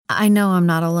I know I'm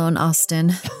not alone,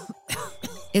 Austin.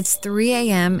 It's 3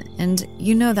 a.m. and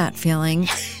you know that feeling.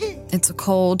 It's a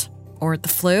cold, or the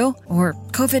flu, or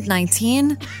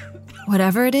COVID-19.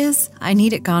 Whatever it is, I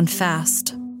need it gone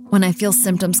fast. When I feel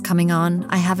symptoms coming on,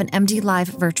 I have an MD Live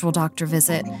virtual doctor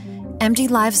visit. MD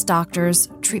Live's doctors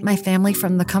treat my family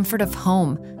from the comfort of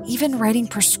home, even writing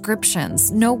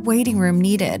prescriptions, no waiting room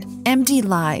needed. MD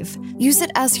Live. Use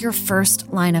it as your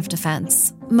first line of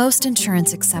defense. Most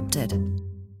insurance accepted.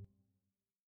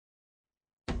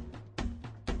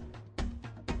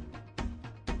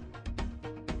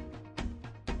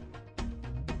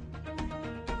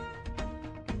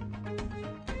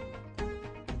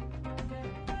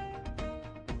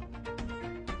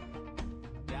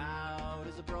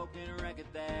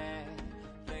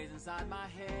 Inside my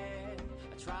head,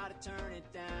 I try to turn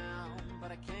it down,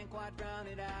 but I can't quite drown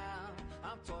it out.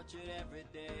 I'm tortured every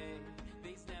day.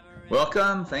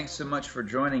 Welcome. Thanks so much for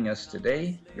joining us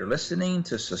today. You're listening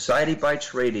to Society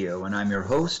Bites Radio, and I'm your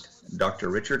host, Dr.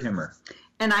 Richard Himmer.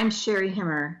 And I'm Sherry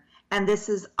Himmer, and this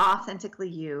is Authentically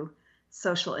You,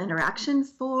 social interaction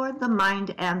for the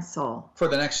mind and soul. For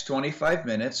the next 25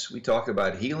 minutes, we talk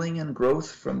about healing and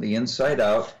growth from the inside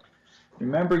out.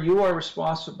 Remember, you are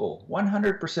responsible,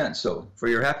 100% so, for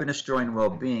your happiness, joy, and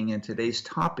well-being, and today's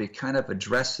topic kind of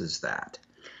addresses that.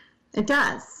 It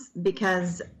does,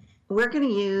 because we're going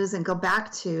to use and go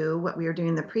back to what we were doing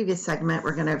in the previous segment.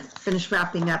 We're going to finish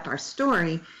wrapping up our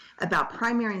story about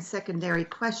primary and secondary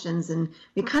questions, and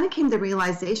we kind of came to the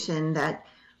realization that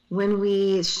when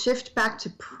we shift back to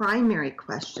primary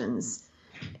questions,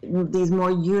 these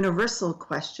more universal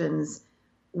questions,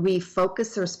 we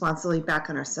focus the responsibility back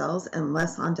on ourselves and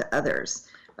less onto others.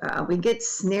 We get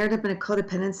snared up in a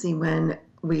codependency when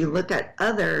we look at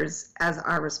others as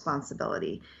our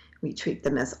responsibility. We treat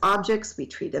them as objects, we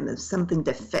treat them as something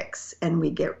to fix, and we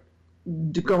get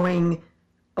going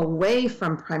away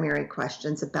from primary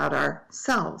questions about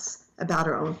ourselves, about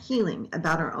our own healing,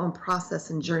 about our own process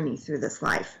and journey through this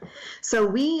life. So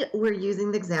we were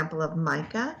using the example of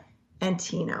Micah and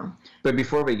Tino. But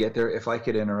before we get there, if I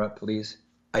could interrupt, please.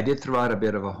 I did throw out a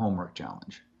bit of a homework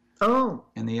challenge. Oh.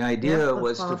 And the idea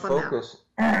was to focus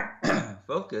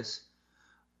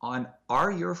on,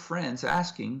 are your friends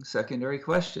asking secondary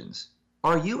questions?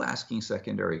 Are you asking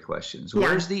secondary questions? Yeah.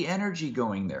 Where's the energy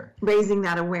going there? Raising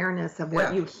that awareness of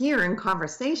what you hear in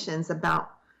conversations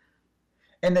about.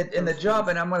 And the job,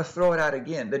 and I'm going to throw it out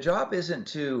again, the job isn't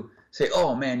to say,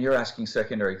 oh man, you're asking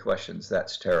secondary questions.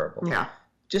 That's terrible. Yeah.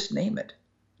 Just name it.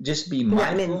 Just be mindful.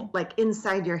 Yeah, and then like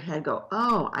inside your head go,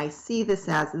 oh, I see this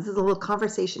is a little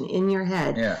conversation in your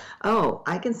head. Yeah. Oh,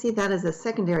 I can see that as a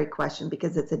secondary question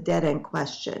because it's a dead end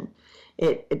question.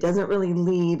 It doesn't really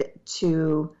lead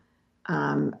to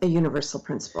a universal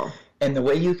principle. And the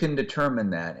way you can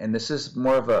determine that, and this is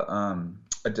more of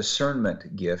a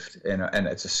discernment gift, and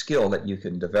it's a skill that you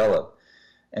can develop,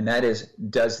 and that is,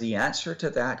 does the answer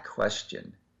to that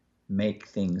question make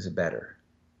things better?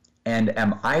 And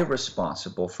am I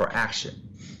responsible for action?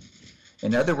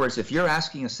 In other words, if you're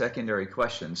asking a secondary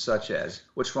question such as,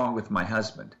 what's wrong with my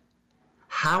husband?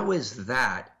 How is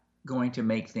that going to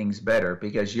make things better?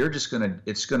 Because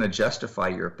it's going to justify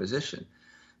your position.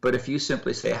 But if you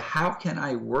simply say, how can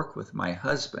I work with my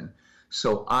husband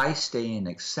so I stay in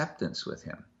acceptance with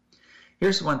him?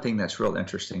 Here's one thing that's real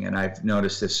interesting, and I've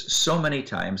noticed this so many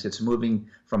times. It's moving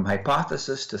from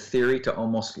hypothesis to theory to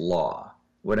almost law.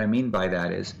 What I mean by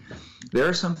that is, there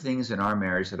are some things in our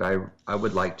marriage that I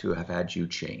would like to have had you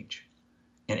change.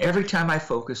 And every time I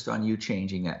focused on you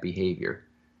changing that behavior,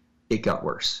 it got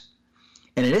worse.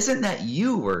 And it isn't that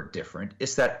you were different,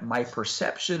 it's that my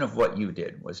perception of what you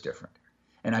did was different.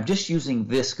 And I'm just using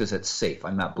this because it's safe.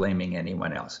 I'm not blaming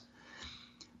anyone else.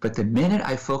 But the minute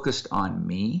I focused on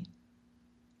me,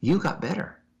 you got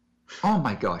better. Oh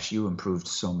my gosh, you improved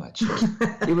so much.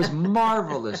 It was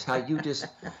marvelous how you just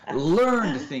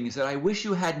learned things that I wish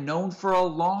you had known for a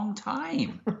long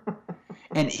time.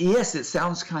 And yes, it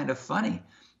sounds kind of funny,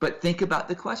 but think about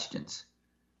the questions.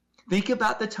 Think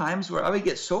about the times where I would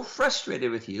get so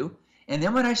frustrated with you, and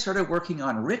then when I started working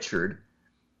on Richard,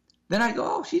 then I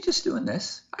go, oh, she's just doing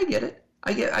this. I get it.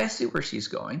 I see where she's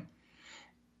going.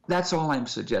 That's all I'm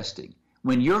suggesting.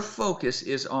 When your focus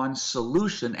is on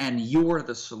solution and you're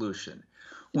the solution,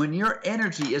 when your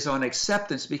energy is on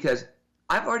acceptance, because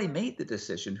I've already made the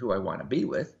decision who I want to be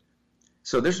with,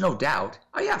 so there's no doubt.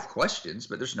 I have questions,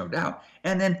 but there's no doubt.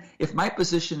 And then if my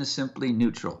position is simply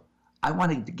neutral, I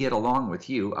want to get along with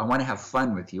you, I want to have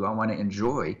fun with you, I want to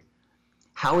enjoy,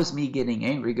 how is me getting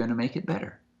angry going to make it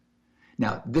better?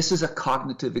 Now, this is a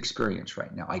cognitive experience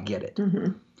right now. I get it.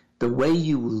 Mm-hmm. The way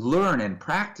you learn and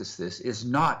practice this is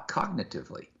not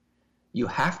cognitively. You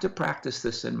have to practice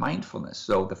this in mindfulness.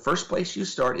 So the first place you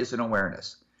start is in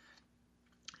awareness.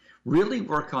 Really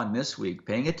work on this week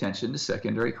paying attention to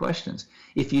secondary questions.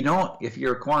 If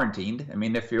you're quarantined, I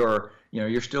mean, if you're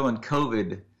still in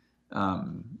COVID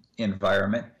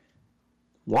environment,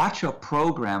 watch a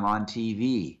program on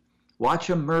TV.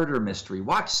 Watch a murder mystery.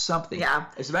 Watch something. Yeah.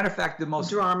 As a matter of fact, the most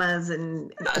dramas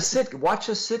and watch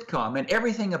a sitcom, and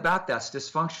everything about that's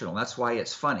dysfunctional. That's why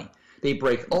it's funny. They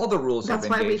break all the rules of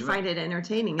engagement. That's why we find it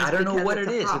entertaining. I don't know what it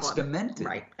is. It's demented.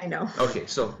 Right, I know. Okay,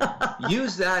 so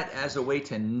use that as a way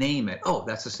to name it. Oh,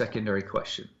 that's a secondary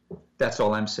question. That's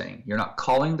all I'm saying. You're not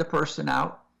calling the person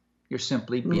out. You're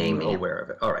simply being aware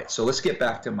of it. All right, so let's get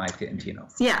back to Micah and Tino.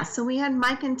 Yeah, so we had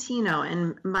Mike and Tino,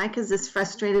 and Mike is this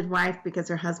frustrated wife because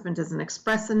her husband doesn't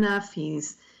express enough.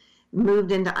 He's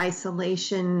moved into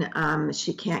isolation.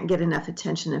 She can't get enough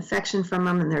attention and affection from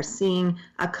him, and they're seeing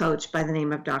a coach by the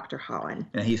name of Dr. Holland.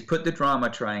 And he's put the drama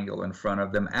triangle in front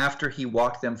of them after he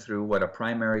walked them through what a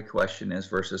primary question is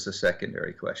versus a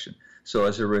secondary question. So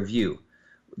as a review,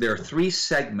 there are 3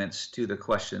 segments to the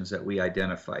questions that we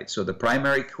identified. So the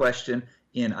primary question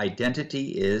in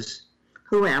identity is,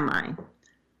 who am I?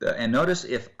 And notice,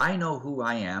 if I know who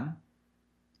I am,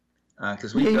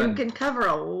 because you can cover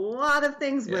a lot of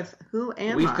things with who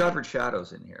am I. We've covered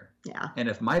shadows in here. Yeah. And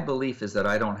if my belief is that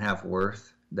I don't have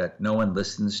worth, that no one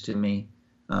listens to me,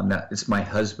 that it's my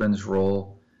husband's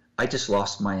role, I just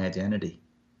lost my identity.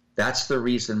 That's the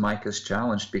reason Micah's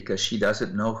challenged, because she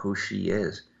doesn't know who she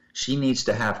is. She needs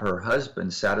to have her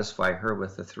husband satisfy her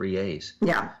with the 3 A's.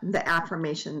 Yeah, the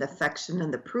affirmation, the affection,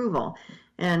 and the approval.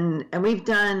 And we've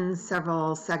done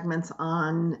several segments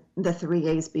on the 3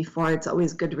 A's before. It's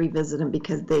always good to revisit them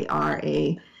because they are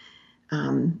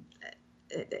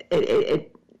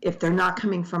if they're not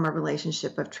coming from a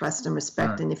relationship of trust and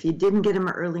respect, and if you didn't get them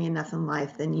early enough in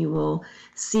life, then you will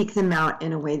seek them out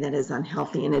in a way that is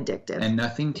unhealthy and addictive. And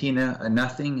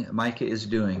nothing Micah is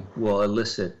doing will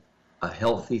elicit a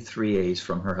healthy 3 A's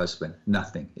from her husband.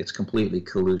 Nothing. It's completely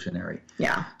collusionary.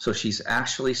 Yeah. So she's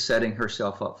actually setting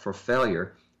herself up for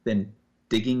failure, then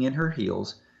digging in her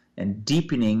heels and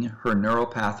deepening her neural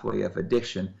pathway of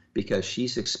addiction, because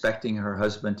she's expecting her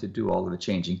husband to do all of the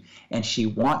changing, and she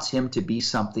wants him to be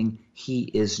something he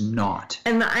is not.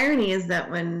 And the irony is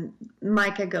that when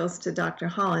Micah goes to Dr.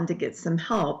 Holland to get some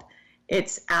help,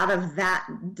 it's out of that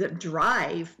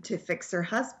drive to fix her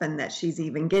husband that she's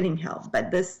even getting help.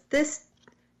 But this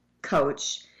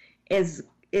coach is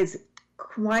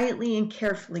quietly and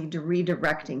carefully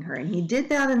redirecting her. And he did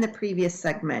that in the previous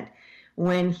segment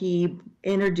when he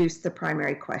introduced the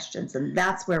primary questions. And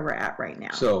that's where we're at right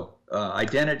now. So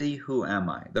identity, who am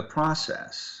I? The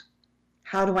process.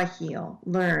 How do I heal,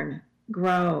 learn,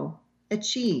 grow,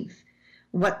 achieve?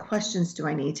 What questions do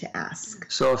I need to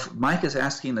ask? So if Mike is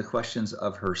asking the questions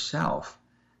of herself,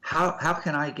 how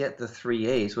can I get the 3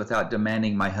 A's without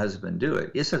demanding my husband do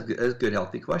it? It's a good,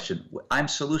 healthy question. I'm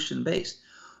solution-based.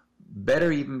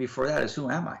 Better even before that is, who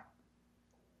am I?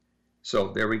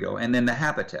 So there we go. And then the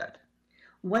habitat.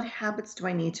 What habits do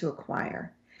I need to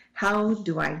acquire? How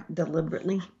do I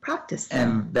deliberately practice them?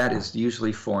 And that is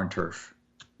usually foreign turf.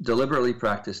 Deliberately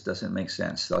practice doesn't make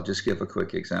sense. I'll just give a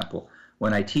quick example.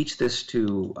 When I teach this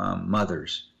to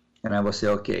mothers, and I will say,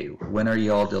 okay, when are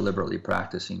you all deliberately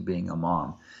practicing being a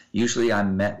mom? Usually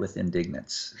I'm met with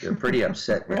indignance. They're pretty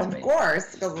upset with me. Of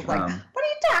course, because it's like, what are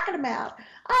you talking about?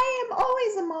 I am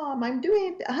always a mom. I'm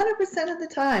doing it 100% of the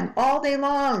time, all day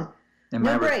long. And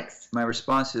no breaks. My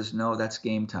response is, no, that's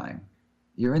game time.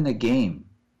 You're in the game.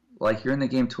 Like, you're in the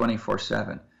game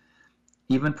 24/7.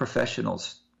 Even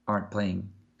professionals aren't playing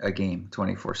a game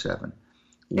 24/7.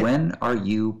 When are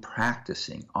you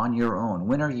practicing on your own?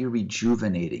 When are you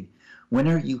rejuvenating? When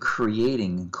are you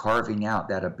creating and carving out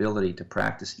that ability to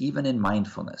practice, even in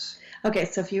mindfulness? Okay,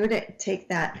 so if you were to take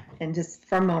that and just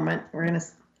for a moment, we're going to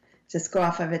just go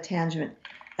off of a tangent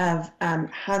of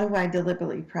how do I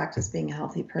deliberately practice being a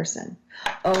healthy person?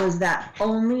 Oh, is that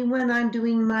only when I'm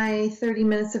doing my 30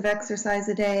 minutes of exercise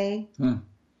a day?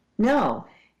 No,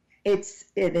 it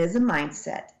is a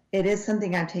mindset. It is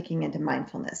something I'm taking into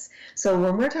mindfulness. So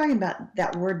when we're talking about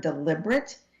that word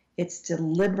deliberate, it's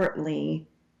deliberately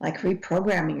like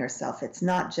reprogramming yourself. It's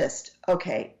not just,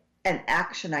 okay, an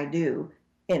action I do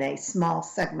in a small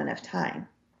segment of time.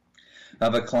 I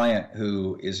have a client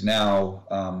who is now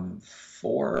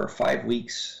 4 or 5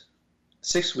 weeks,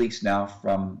 6 weeks now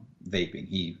from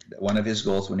vaping. One of his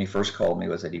goals when he first called me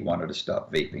was that he wanted to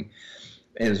stop vaping.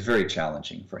 It was very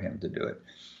challenging for him to do it.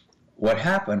 What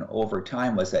happened over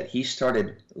time was that he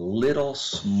started little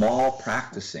small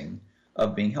practicing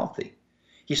of being healthy.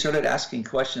 He started asking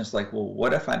questions like, well,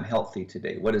 what if I'm healthy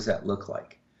today? What does that look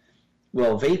like?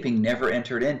 Well, vaping never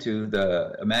entered into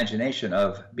the imagination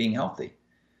of being healthy.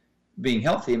 Being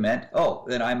healthy meant, oh,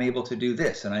 then I'm able to do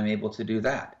this and I'm able to do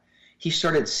that. He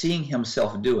started seeing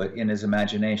himself do it in his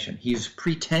imagination. He's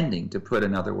pretending, to put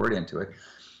another word into it,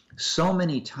 so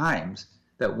many times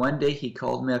that one day he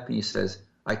called me up and he says,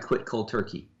 I quit cold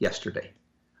turkey yesterday.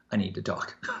 I need to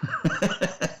talk.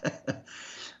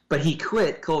 But he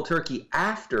quit cold turkey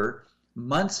after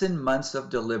months and months of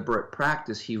deliberate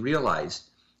practice. He realized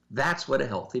that's what a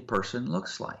healthy person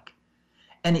looks like.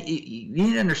 And you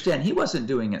need to understand, he wasn't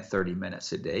doing it 30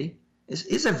 minutes a day.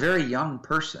 He's a very young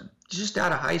person, just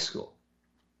out of high school.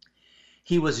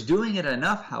 He was doing it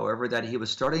enough, however, that he was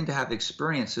starting to have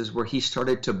experiences where he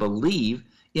started to believe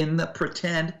in the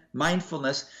pretend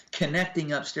mindfulness,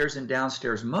 connecting upstairs and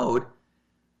downstairs mode.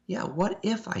 Yeah, what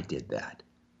if I did that?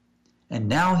 And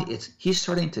now he's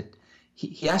starting to,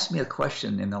 he asked me a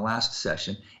question in the last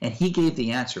session, and he gave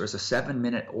the answer as a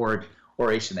 7-minute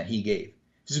oration that he gave.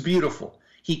 It's beautiful.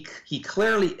 He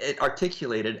clearly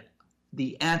articulated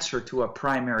the answer to a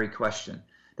primary question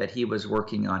that he was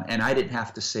working on, and I didn't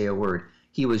have to say a word.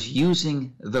 He was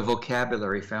using the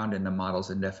vocabulary found in the Models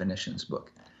and Definitions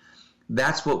book.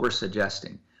 That's what we're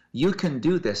suggesting. You can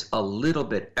do this a little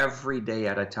bit every day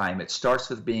at a time. It starts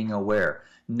with being aware.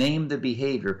 Name the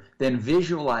behavior, then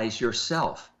visualize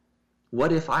yourself.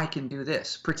 What if I can do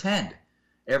this? Pretend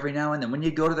every now and then. When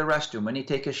you go to the restroom, when you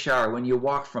take a shower, when you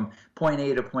walk from point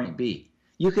A to point B,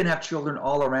 you can have children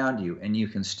all around you and you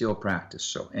can still practice.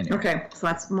 So anyway. Okay, so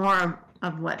that's more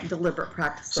of what deliberate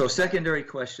practice. So secondary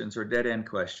questions or dead-end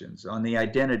questions. On the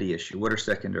identity issue, what are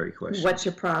secondary questions? What's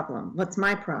your problem? What's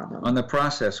my problem? On the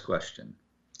process question.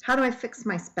 How do I fix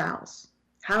my spouse?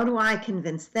 How do I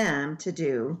convince them to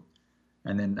do?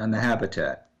 And then on the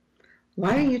habitat.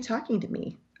 Why are you talking to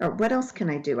me? Or what else can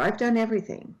I do? I've done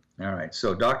everything. All right,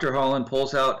 so Dr. Holland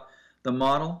pulls out the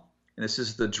model, and this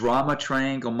is the drama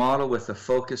triangle model with the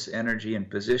focus, energy, and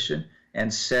position,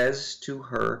 and says to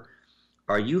her,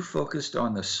 are you focused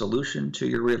on the solution to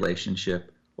your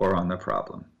relationship or on the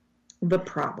problem? The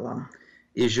problem.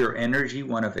 Is your energy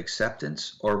one of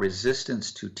acceptance or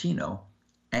resistance to Tino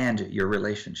and your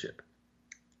relationship?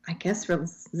 I guess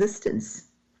resistance.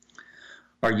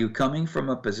 Are you coming from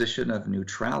a position of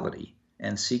neutrality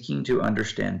and seeking to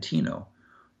understand Tino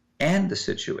and the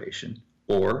situation,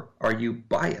 or are you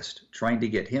biased, trying to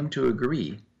get him to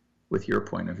agree with your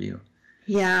point of view?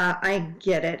 Yeah, I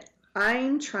get it.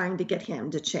 I'm trying to get him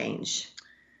to change.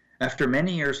 After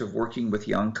many years of working with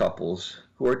young couples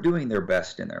who are doing their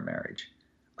best in their marriage,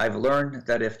 I've learned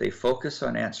that if they focus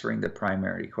on answering the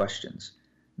primary questions,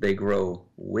 they grow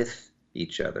with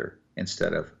each other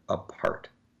instead of apart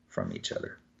from each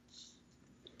other.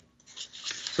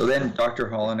 So then Dr.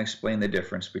 Holland explained the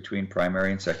difference between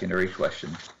primary and secondary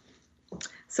questions.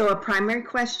 So a primary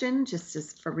question, just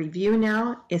as for review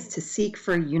now, is to seek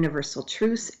for universal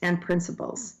truths and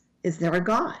principles. Is there a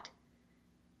God?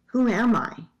 Who am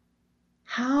I?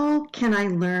 How can I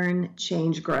learn,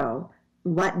 change, grow?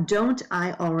 What don't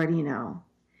I already know?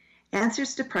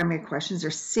 Answers to primary questions are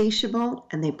satiable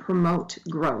and they promote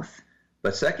growth.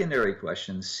 But secondary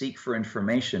questions seek for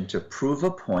information to prove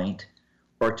a point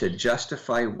or to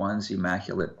justify one's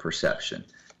immaculate perception.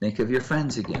 Think of your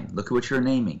friends again. Look at what you're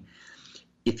naming.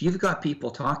 If you've got people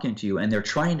talking to you and they're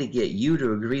trying to get you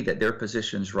to agree that their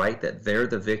position's right, that they're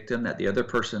the victim, that the other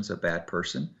person's a bad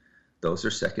person, those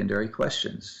are secondary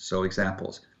questions. So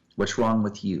examples, what's wrong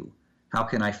with you? How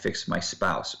can I fix my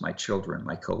spouse, my children,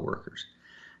 my coworkers?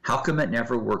 How come it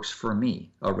never works for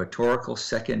me? A rhetorical,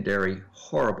 secondary,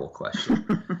 horrible question.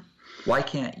 Why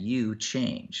can't you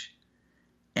change?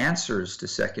 Answers to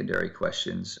secondary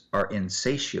questions are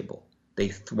insatiable. They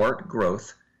thwart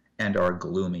growth and are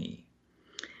gloomy.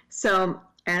 So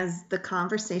as the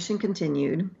conversation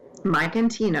continued, Mike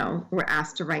and Tino were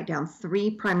asked to write down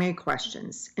 3 primary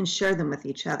questions and share them with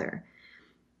each other.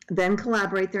 Then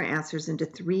collaborate their answers into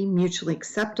 3 mutually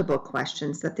acceptable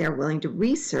questions that they're willing to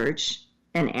research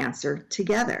and answer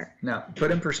together. Now,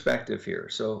 put in perspective here.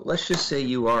 So let's just say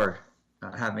you are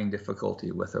having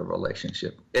difficulty with a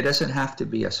relationship. It doesn't have to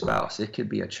be a spouse. It could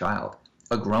be a child,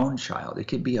 a grown child. It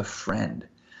could be a friend.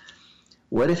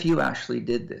 What if you actually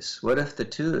did this? What if the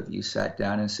two of you sat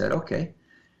down and said, okay,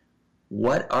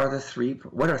 what are 3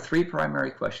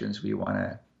 primary questions we want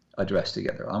to address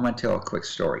together? I'm going to tell a quick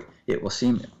story. It will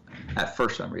seem at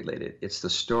first unrelated. It's the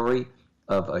story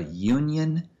of a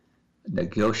union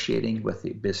negotiating with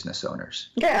the business owners.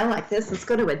 Okay, I like this. Let's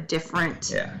go to a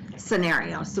different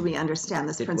scenario so we understand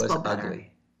this principle better. It was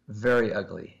ugly, very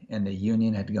ugly, and the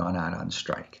union had gone out on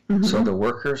strike. So the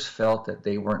workers felt that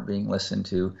they weren't being listened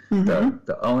to.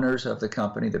 The owners of the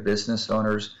company, the business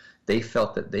owners, They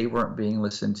felt that they weren't being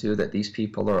listened to, that these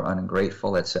people are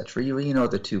ungrateful, etc. You know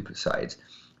the two sides.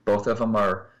 Both of them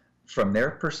are, from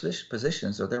their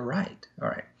positions, so they're right. All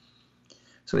right.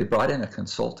 So they brought in a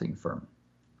consulting firm.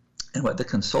 And what the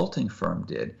consulting firm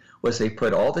did was they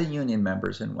put all the union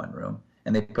members in one room,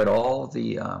 and they put all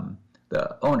the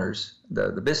owners,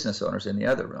 the business owners, in the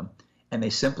other room, and they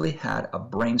simply had a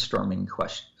brainstorming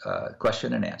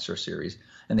question and answer series,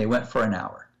 and they went for an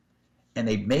hour. And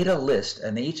they made a list,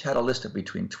 and they each had a list of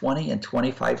between 20 and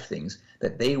 25 things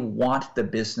that they want the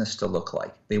business to look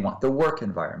like. They want the work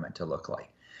environment to look like.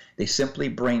 They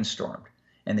simply brainstormed,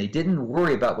 and they didn't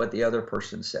worry about what the other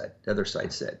person said, the other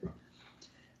side said.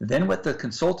 Then what the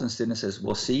consultants did is,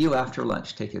 we'll see you after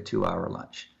lunch, take a 2-hour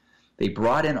lunch. They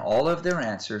brought in all of their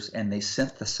answers, and they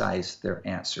synthesized their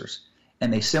answers.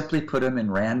 And they simply put them in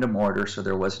random order, so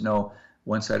there was no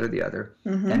one side or the other.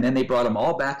 And then they brought them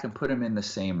all back and put them in the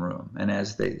same room. And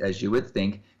as you would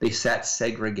think, they sat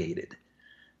segregated.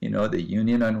 You know, the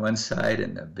union on one side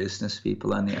and the business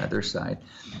people on the other side.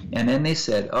 And then they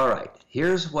said, all right,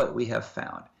 here's what we have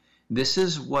found. This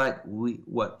is what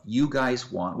you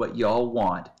guys want, what y'all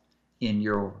want in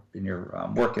your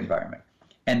work environment.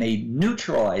 And they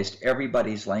neutralized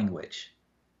everybody's language.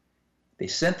 They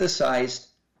synthesized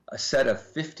a set of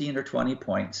 15 or 20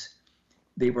 points.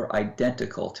 They were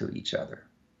identical to each other.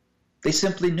 They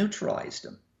simply neutralized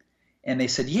them. And they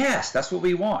said, yes, that's what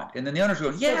we want. And then the owners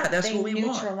go, yeah, that's what we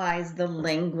want. They neutralized the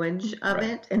language of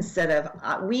it instead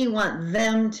of, we want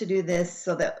them to do this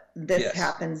so that this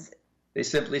happens. They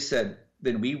simply said,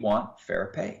 then we want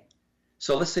fair pay.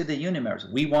 So let's say the union members,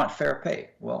 we want fair pay.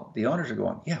 Well, the owners are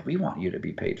going, yeah, we want you to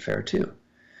be paid fair too.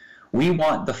 We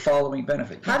want the following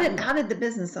benefit. How did the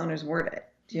business owners word it?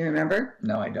 Do you remember?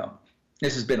 No, I don't.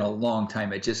 This has been a long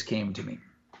time. It just came to me.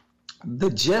 The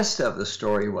gist of the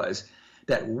story was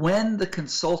that when the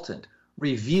consultant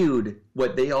reviewed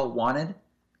what they all wanted,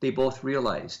 they both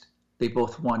realized they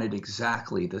both wanted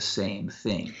exactly the same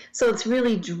thing. So it's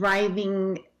really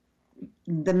driving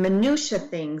the minutia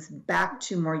things back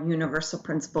to more universal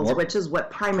principles, which is what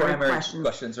primary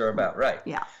questions are about, right?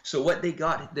 Yeah. So what they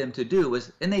got them to do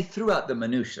was, and they threw out the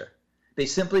minutia. They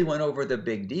simply went over the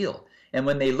big deal. And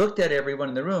when they looked at everyone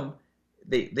in the room,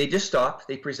 they just stopped,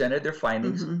 they presented their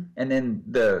findings, and then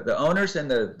the owners and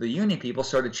the union people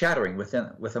started chattering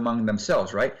with among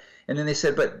themselves, right? And then they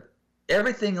said, but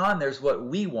everything on there is what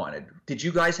we wanted. Did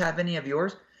you guys have any of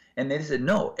yours? And they said,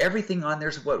 no, everything on there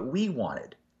is what we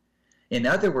wanted. In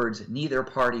other words, neither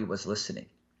party was listening.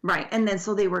 Right, and then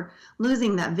so they were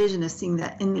losing that vision of seeing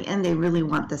that in the end they really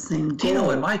want the same goal. Tino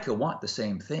and Micah want the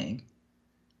same thing.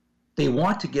 They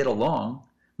want to get along.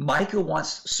 Micah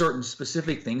wants certain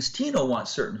specific things. Tino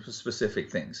wants certain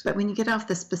specific things. But when you get off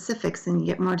the specifics and you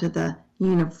get more to the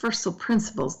universal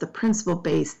principles, the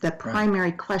principle-based, the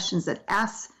primary questions that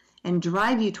ask and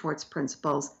drive you towards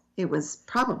principles, it was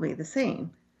probably the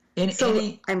same.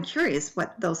 I'm curious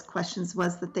what those questions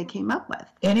was that they came up with.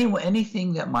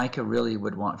 Anything that Micah really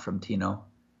would want from Tino,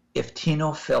 if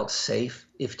Tino felt safe,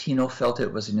 if Tino felt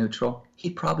it was neutral,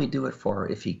 he'd probably do it for her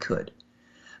if he could.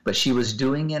 But she was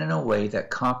doing it in a way that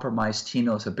compromised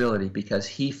Tino's ability because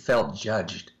he felt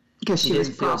judged. Because she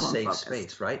didn't feel safe focused.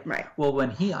 Space, right? Right. Well, when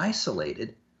he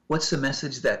isolated, what's the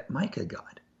message that Micah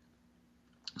got?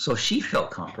 So she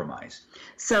felt compromised.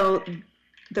 So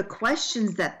the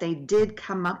questions that they did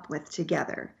come up with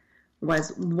together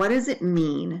was, what does it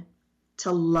mean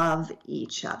to love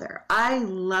each other? I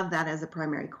love that as a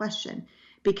primary question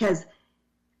because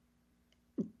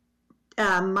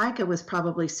Micah was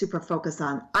probably super focused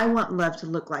on, I want love to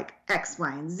look like X,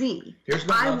 Y, and Z. Here's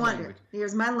my love language.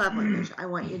 Here's my love language. I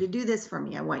want you to do this for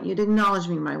me. I want you to acknowledge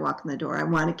me when I walk in the door. I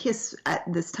want a kiss at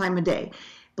this time of day.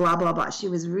 Blah, blah, blah. She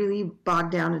was really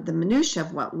bogged down at the minutia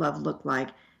of what love looked like.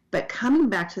 But coming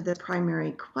back to the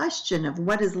primary question of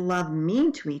what does love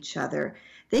mean to each other,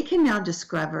 they can now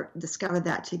discover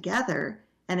that together.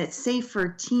 And it's safe for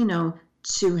Tino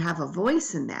to have a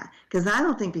voice in that, because I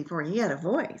don't think before he had a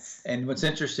voice. And what's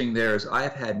interesting there is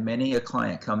I've had many a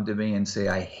client come to me and say,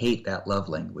 I hate that love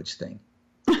language thing.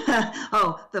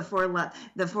 The four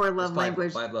love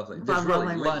language. Five love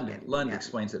language. Lund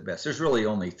explains it best. There's really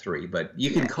only 3, but you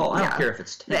can call, I don't care if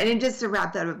it's 10. And just to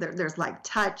wrap that up, there's like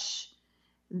touch,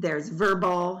 there's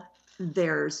verbal,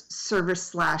 there's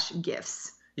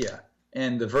service/gifts. Yeah.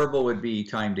 And the verbal would be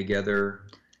time together.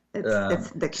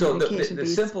 It's the communication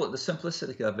piece. The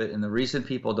simplicity of it, and the reason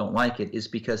people don't like it is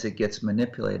because it gets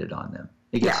manipulated on them.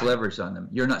 It gets leveraged on them.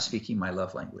 You're not speaking my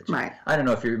love language. Right. I don't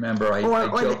know if you remember, I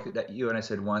joked that you and I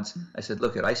said once, I said,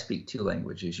 look, I speak 2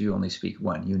 languages. You only speak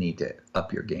 1. You need to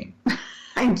up your game.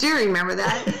 I do remember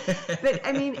that. But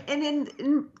I mean, and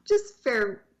in just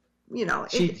fair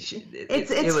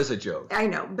It was a joke. I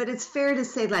know, but it's fair to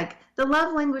say, like, the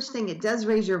love language thing, it does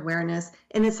raise your awareness,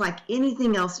 and it's like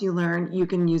anything else you learn, you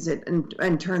can use it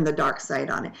and turn the dark side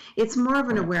on it. It's more of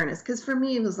an awareness, because for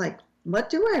me, it was like, what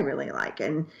do I really like?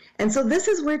 And so this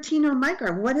is where Tino and Mike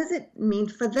are. What does it mean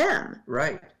for them?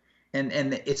 Right. And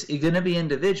it's going to be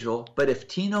individual, but if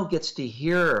Tino gets to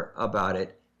hear about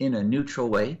it in a neutral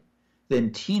way,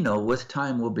 then Tino, with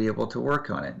time, will be able to work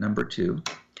on it. Number 2.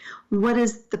 What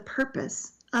is the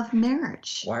purpose of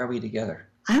marriage? Why are we together?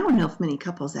 I don't know if many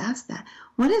couples ask that.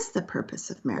 What is the purpose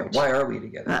of marriage? Why are we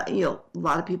together? A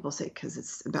lot of people say because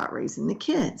it's about raising the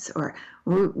kids, or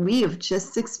we have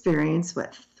just experienced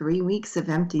 3 weeks of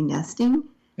empty nesting.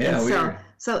 Yeah,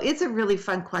 so it's a really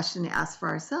fun question to ask for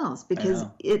ourselves, because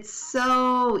it's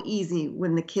so easy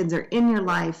when the kids are in your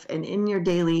life and in your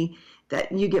daily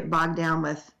that you get bogged down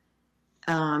with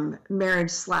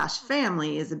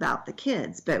marriage/family is about the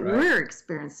kids, but we're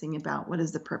experiencing about what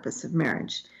is the purpose of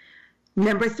marriage.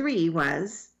 Number 3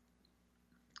 was,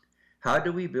 how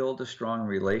do we build a strong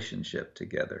relationship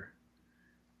together?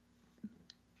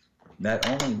 That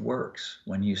only works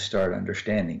when you start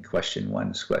understanding question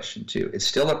 1 is question 2. It's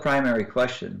still a primary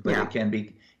question, but it can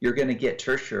be, you're going to get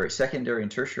secondary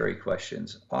and tertiary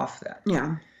questions off that.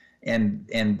 Yeah. And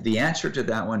the answer to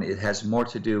that one, it has more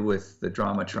to do with the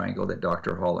drama triangle that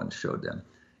Dr. Holland showed them.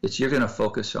 It's you're going to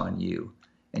focus on you,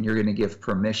 and you're going to give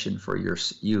permission for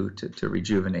you to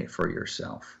rejuvenate for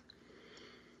yourself.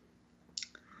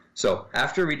 So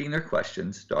after reading their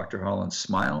questions, Dr. Holland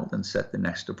smiled and set the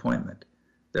next appointment.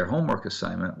 Their homework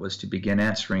assignment was to begin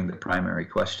answering the primary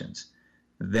questions,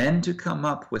 then to come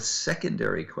up with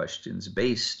secondary questions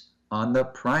based on the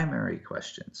primary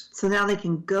questions. So now they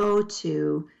can go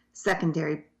to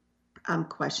secondary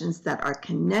questions that are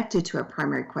connected to a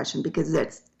primary question, because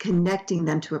it's connecting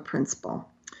them to a principle.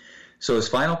 So his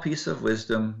final piece of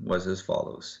wisdom was as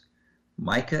follows.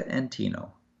 Micah and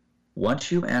Tino,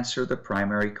 once you answer the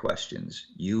primary questions,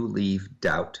 you leave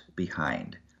doubt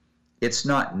behind. It's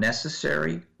not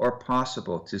necessary or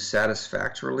possible to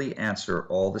satisfactorily answer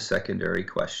all the secondary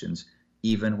questions,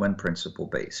 even when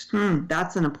principle-based.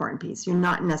 That's an important piece. You're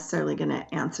not necessarily going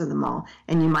to answer them all,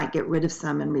 and you might get rid of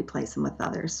some and replace them with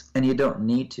others. And you don't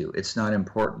need to. It's not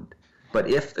important. But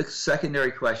if the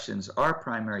secondary questions are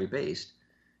primary-based,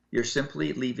 you're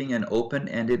simply leaving an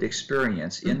open-ended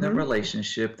experience in the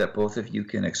relationship that both of you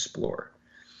can explore.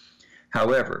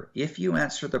 However, if you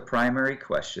answer the primary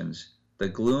questions, the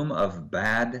gloom of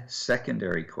bad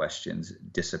secondary questions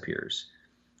disappears.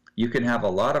 You can have a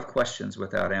lot of questions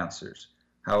without answers.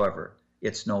 However,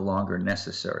 it's no longer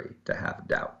necessary to have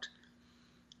doubt.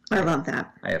 I love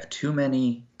that. I have too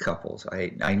many couples.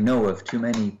 I know of too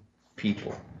many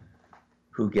people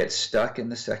who get stuck in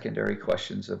the secondary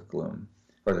questions of gloom,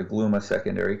 or the gloom of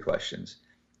secondary questions.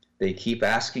 They keep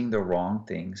asking the wrong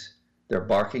things. They're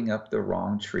barking up the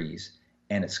wrong trees,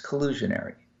 and it's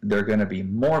collusionary. They're going to be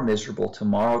more miserable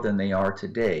tomorrow than they are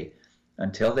today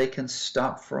until they can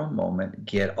stop for a moment,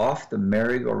 get off the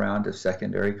merry-go-round of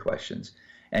secondary questions,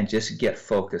 and just get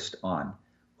focused on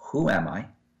who am I?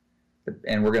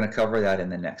 And we're going to cover that in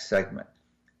the next segment.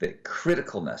 The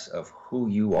criticalness of who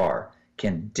you are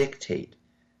can dictate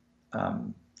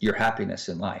your happiness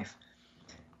in life.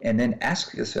 And then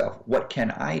ask yourself, what can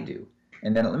I do?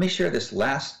 And then let me share this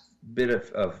last bit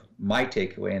of my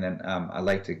takeaway, and then I'd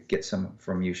like to get some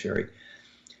from you, Sherry.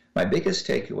 My biggest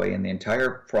takeaway in the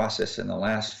entire process in the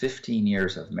last 15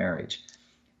 years of marriage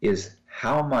is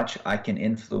how much I can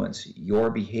influence your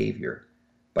behavior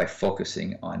by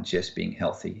focusing on just being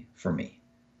healthy for me.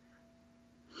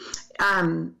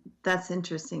 That's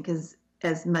interesting, because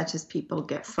as much as people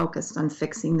get focused on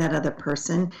fixing that other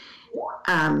person,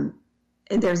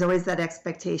 there's always that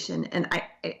expectation. And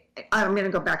I'm going to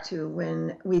go back to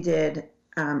when we did,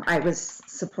 I was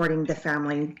supporting the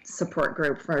family support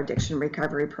group for our addiction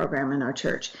recovery program in our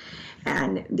church.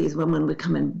 And these women would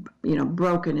come in,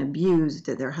 broken, abused.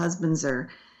 Their husbands are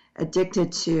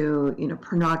addicted to,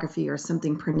 pornography or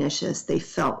something pernicious. They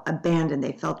felt abandoned.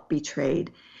 They felt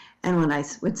betrayed. And when I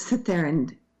would sit there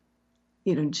and,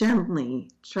 gently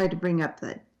try to bring up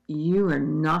that you are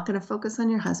not going to focus on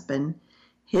your husband,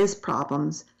 his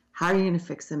problems, how are you going to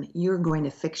fix them? You're going to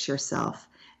fix yourself.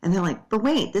 And they're like, but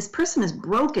wait, this person has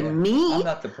broken me. I'm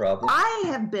not the problem. I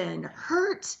have been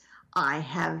hurt. I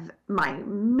have my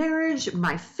marriage,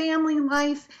 my family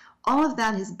life, all of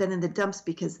that has been in the dumps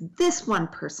because this one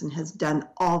person has done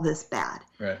all this bad.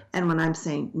 Right. And when I'm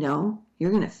saying, no,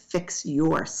 you're going to fix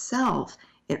yourself,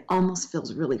 it almost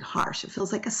feels really harsh. It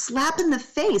feels like a slap in the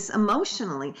face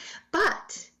emotionally.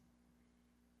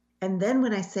 And then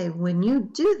when I say, when you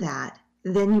do that,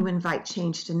 then you invite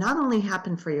change to not only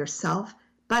happen for yourself,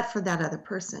 but for that other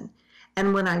person.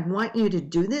 And when I want you to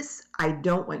do this, I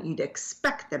don't want you to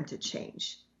expect them to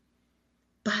change.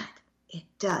 But it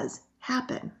does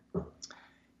happen.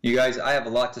 You guys, I have a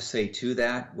lot to say to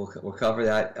that. We'll cover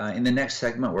that. In the next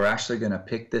segment, we're actually going to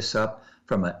pick this up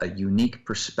from a unique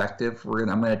perspective.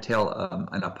 I'm going to tell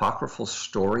an apocryphal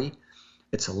story.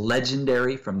 It's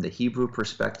legendary from the Hebrew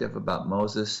perspective about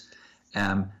Moses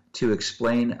to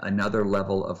explain another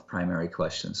level of primary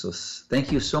questions. So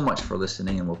thank you so much for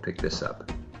listening, and we'll pick this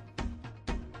up.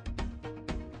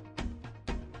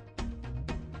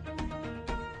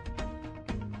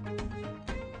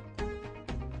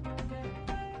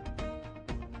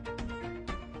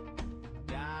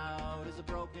 Doubt is a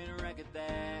broken record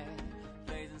that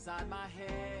plays inside my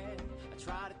head. I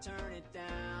try to turn it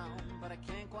down, but I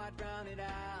can't quite drown it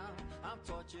out. I'm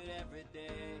tortured every day.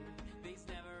 These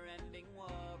never-ending worries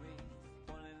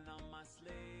pulling on my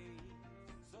sleeve.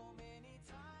 So many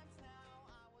times now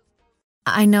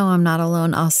I was. I know I'm not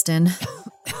alone, Austin.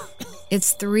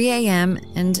 It's 3 a.m.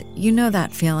 and you know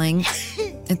that feeling.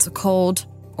 It's a cold,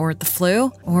 or the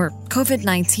flu, or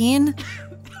COVID-19.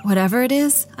 Whatever it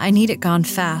is, I need it gone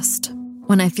fast.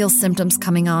 When I feel symptoms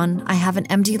coming on, I have an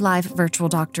MD Live virtual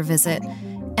doctor visit.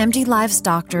 MD Live's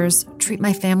doctors treat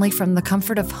my family from the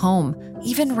comfort of home,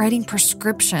 even writing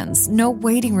prescriptions, no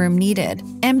waiting room needed.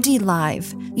 MD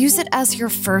Live. Use it as your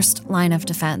first line of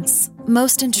defense.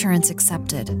 Most insurance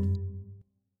accepted.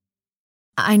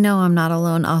 I know I'm not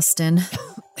alone, Austin.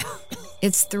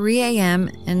 It's 3 a.m.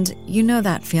 and you know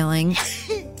that feeling.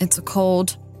 It's a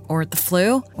cold, or the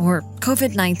flu, or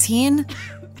COVID-19.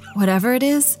 Whatever it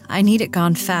is, I need it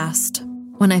gone fast.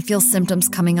 When I feel symptoms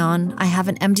coming on, I have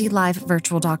an MD Live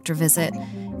virtual doctor visit.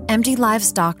 MD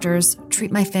Live's doctors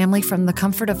treat my family from the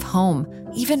comfort of home,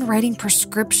 even writing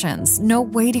prescriptions, no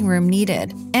waiting room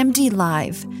needed. MD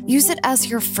Live. Use it as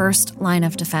your first line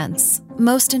of defense.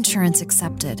 Most insurance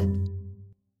accepted.